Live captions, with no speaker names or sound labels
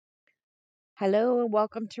Hello, and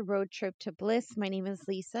welcome to Road Trip to Bliss. My name is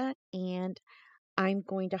Lisa, and I'm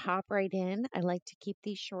going to hop right in. I like to keep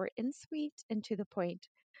these short and sweet and to the point.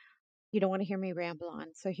 You don't want to hear me ramble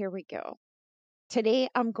on, so here we go. Today,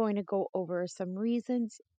 I'm going to go over some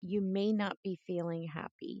reasons you may not be feeling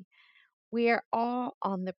happy. We are all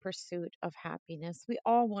on the pursuit of happiness. We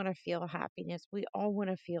all want to feel happiness. We all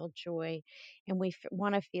want to feel joy, and we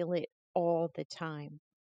want to feel it all the time.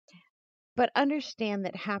 But understand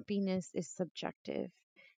that happiness is subjective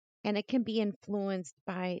and it can be influenced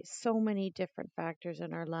by so many different factors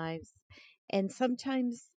in our lives. And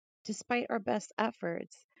sometimes, despite our best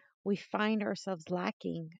efforts, we find ourselves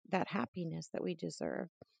lacking that happiness that we deserve.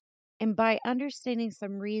 And by understanding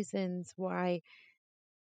some reasons why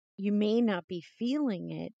you may not be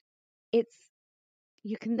feeling it, it's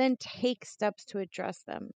you can then take steps to address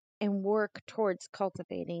them and work towards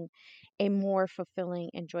cultivating a more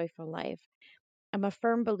fulfilling and joyful life. I'm a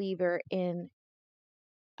firm believer in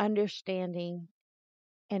understanding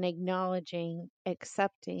and acknowledging,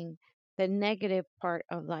 accepting the negative part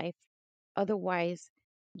of life. Otherwise,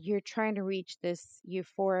 you're trying to reach this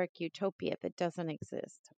euphoric utopia that doesn't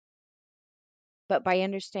exist. But by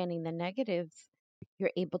understanding the negatives,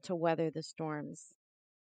 you're able to weather the storms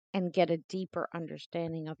and get a deeper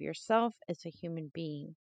understanding of yourself as a human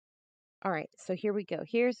being. All right, so here we go.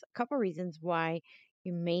 Here's a couple reasons why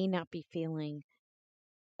you may not be feeling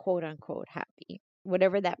quote unquote happy,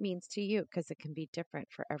 whatever that means to you, because it can be different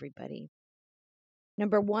for everybody.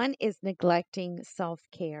 Number one is neglecting self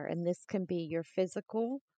care, and this can be your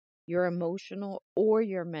physical, your emotional, or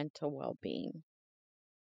your mental well being.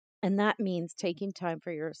 And that means taking time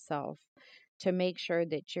for yourself to make sure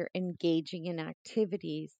that you're engaging in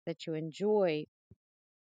activities that you enjoy,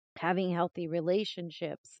 having healthy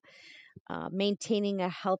relationships, maintaining a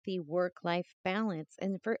healthy work life balance.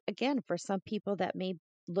 And for some people, that may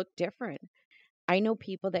look different. I know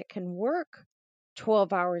people that can work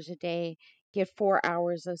 12 hours a day, get 4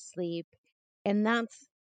 hours of sleep, and that's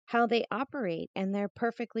how they operate. And they're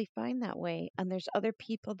perfectly fine that way. And there's other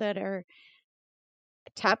people that are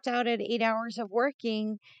tapped out at 8 hours of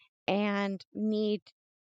working and need,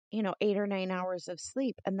 8 or 9 hours of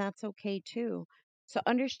sleep. And that's okay too. So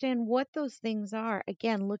understand what those things are.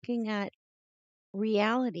 Again, looking at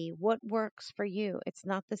reality, what works for you. It's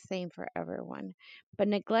not the same for everyone. But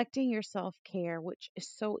neglecting your self care, which is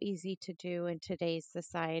so easy to do in today's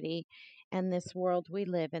society and this world we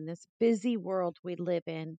live in, this busy world we live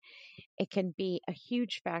in, it can be a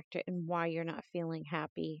huge factor in why you're not feeling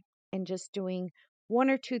happy. And just doing one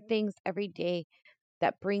or two things every day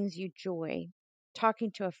that brings you joy,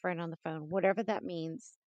 talking to a friend on the phone, whatever that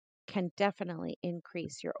means, can definitely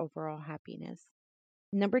increase your overall happiness.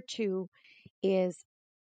 Number two is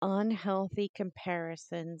unhealthy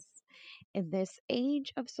comparisons. In this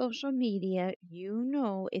age of social media,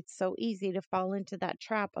 it's so easy to fall into that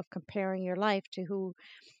trap of comparing your life to who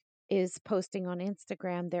is posting on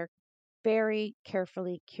Instagram their very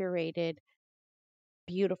carefully curated,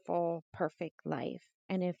 beautiful, perfect life.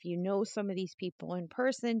 And if you know some of these people in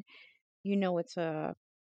person, you know it's not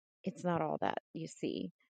all that you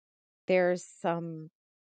see. There's some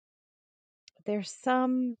there's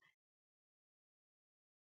some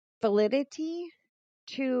validity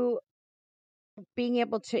to being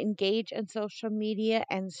able to engage in social media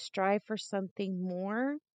and strive for something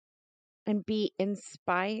more and be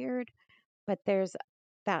inspired, but there's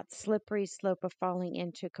that slippery slope of falling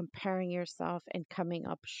into comparing yourself and coming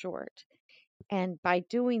up short. And by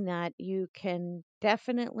doing that, you can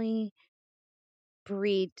definitely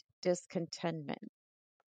breed discontentment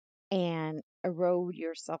and erode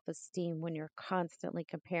your self esteem when you're constantly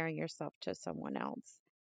comparing yourself to someone else.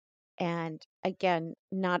 And again,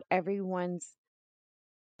 not everyone's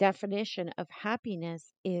definition of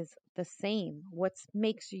happiness is the same. What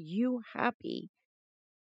makes you happy?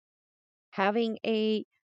 Having a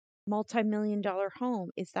multi-million dollar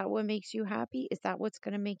home, is that what makes you happy? Is that what's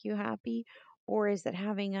going to make you happy? Or is it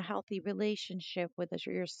having a healthy relationship with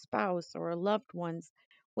your spouse or loved ones?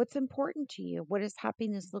 What's important to you? What does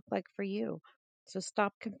happiness look like for you? So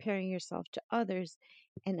stop comparing yourself to others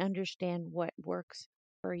and understand what works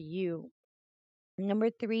for you. Number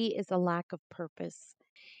three is a lack of purpose.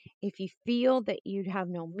 If you feel that you have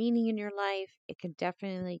no meaning in your life, it can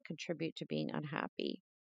definitely contribute to being unhappy.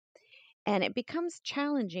 And it becomes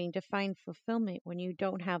challenging to find fulfillment when you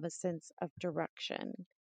don't have a sense of direction.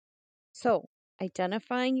 So,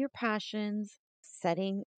 identifying your passions,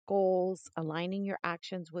 setting goals, aligning your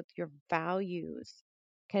actions with your values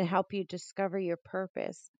can help you discover your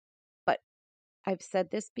purpose. But I've said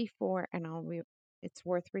this before and it's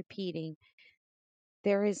worth repeating.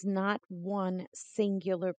 There is not one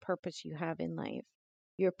singular purpose you have in life.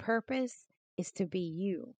 Your purpose is to be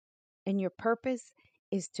you, and your purpose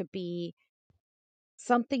is to be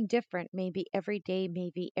something different, maybe every day,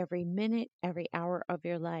 maybe every minute, every hour of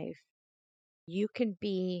your life. You can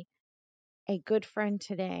be a good friend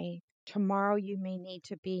today. Tomorrow, you may need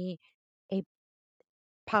to be a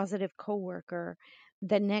positive coworker.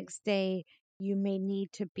 The next day, you may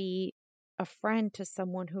need to be a friend to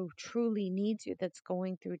someone who truly needs you, that's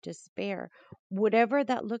going through despair. Whatever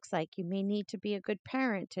that looks like, you may need to be a good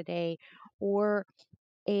parent today, or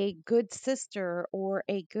a good sister, or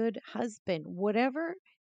a good husband. Whatever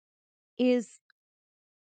is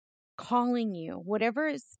calling you, whatever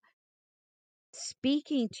is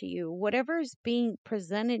speaking to you, whatever is being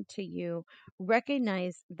presented to you,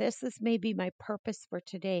 recognize this is maybe my purpose for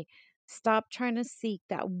today. Stop trying to seek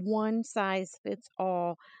that one size fits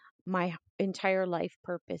all, my entire life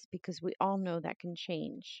purpose, because we all know that can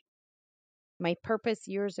change. My purpose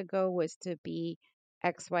years ago was to be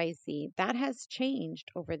XYZ. That has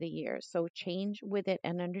changed over the years. So change with it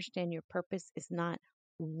and understand your purpose is not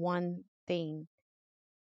one thing.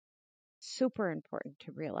 Super important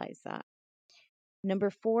to realize that.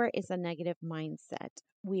 Number four is a negative mindset.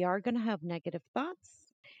 We are going to have negative thoughts.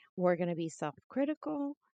 We're going to be self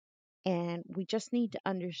critical. And we just need to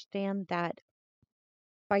understand that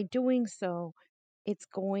by doing so, it's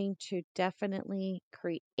going to definitely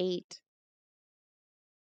create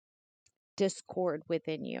discord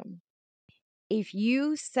within you. If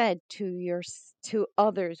you said to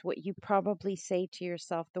others what you probably say to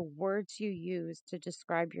yourself, the words you use to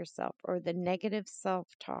describe yourself, or the negative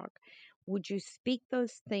self-talk, would you speak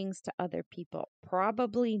those things to other people?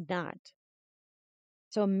 Probably not.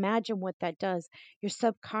 So imagine what that does. Your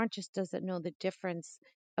subconscious doesn't know the difference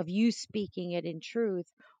of you speaking it in truth,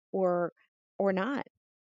 or not.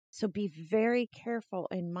 So be very careful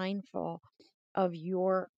and mindful of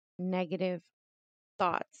your negative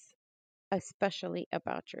thoughts, especially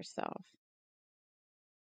about yourself.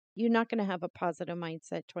 You're not going to have a positive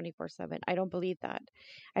mindset 24/7. I don't believe that.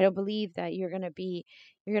 I don't believe that you're going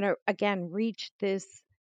to again reach this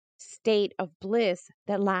state of bliss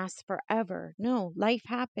that lasts forever. No, life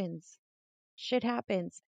happens. Shit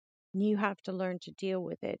happens. You have to learn to deal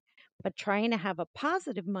with it. But trying to have a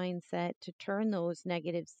positive mindset to turn those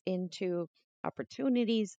negatives into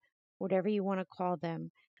opportunities, whatever you want to call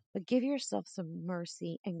them. But give yourself some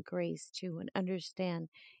mercy and grace too, and understand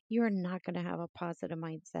you're not going to have a positive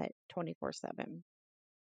mindset 24/7.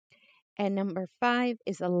 And number five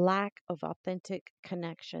is a lack of authentic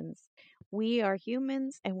connections. We are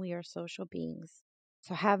humans and we are social beings.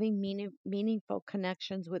 So having meaningful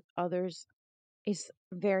connections with others is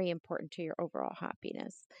very important to your overall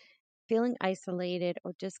happiness. Feeling isolated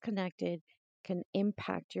or disconnected can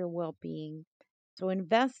impact your well being. So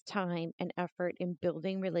invest time and effort in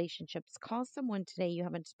building relationships. Call someone today you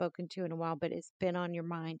haven't spoken to in a while, but it's been on your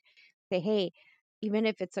mind. Say, hey, even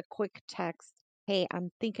if it's a quick text, hey,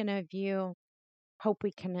 I'm thinking of you. Hope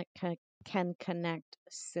we can connect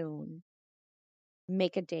soon.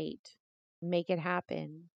 Make a date, make it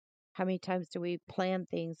happen. How many times do we plan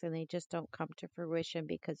things and they just don't come to fruition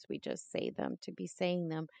because we just say them to be saying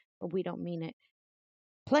them, but we don't mean it?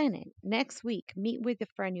 Plan it. Next week, meet with a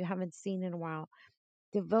friend you haven't seen in a while.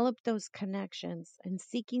 Develop those connections, and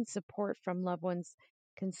seeking support from loved ones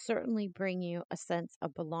can certainly bring you a sense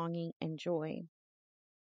of belonging and joy.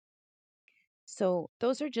 So,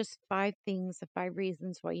 those are just five things, the five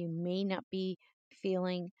reasons why you may not be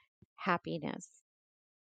feeling happiness.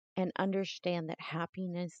 And understand that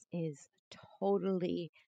happiness is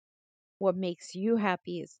totally, what makes you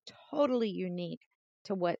happy is totally unique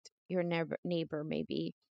to what your neighbor may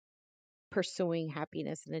be pursuing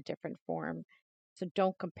happiness in a different form. So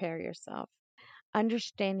don't compare yourself.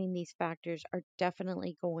 Understanding these factors are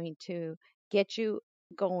definitely going to get you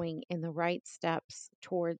going in the right steps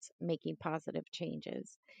towards making positive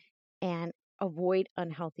changes, and avoid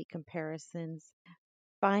unhealthy comparisons.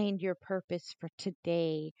 Find your purpose for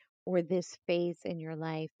today, or this phase in your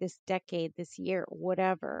life, this decade, this year,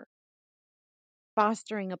 whatever.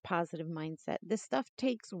 Fostering a positive mindset. This stuff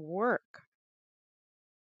takes work.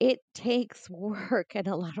 It takes work, and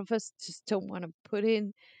a lot of us just don't want to put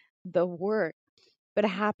in the work. But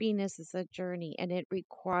happiness is a journey, and it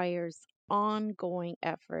requires ongoing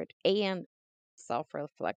effort and self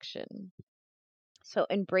reflection. So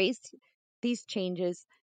embrace these changes.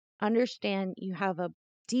 Understand you have a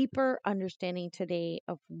deeper understanding today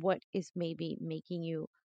of what is maybe making you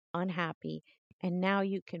unhappy. And now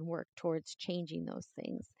you can work towards changing those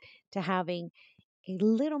things to having a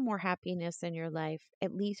little more happiness in your life,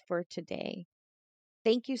 at least for today.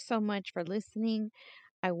 Thank you so much for listening.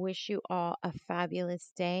 I wish you all a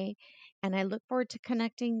fabulous day, and I look forward to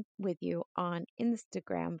connecting with you on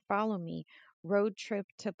Instagram. Follow me, Road Trip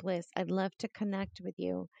to Bliss. I'd love to connect with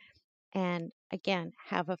you. And again,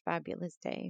 have a fabulous day.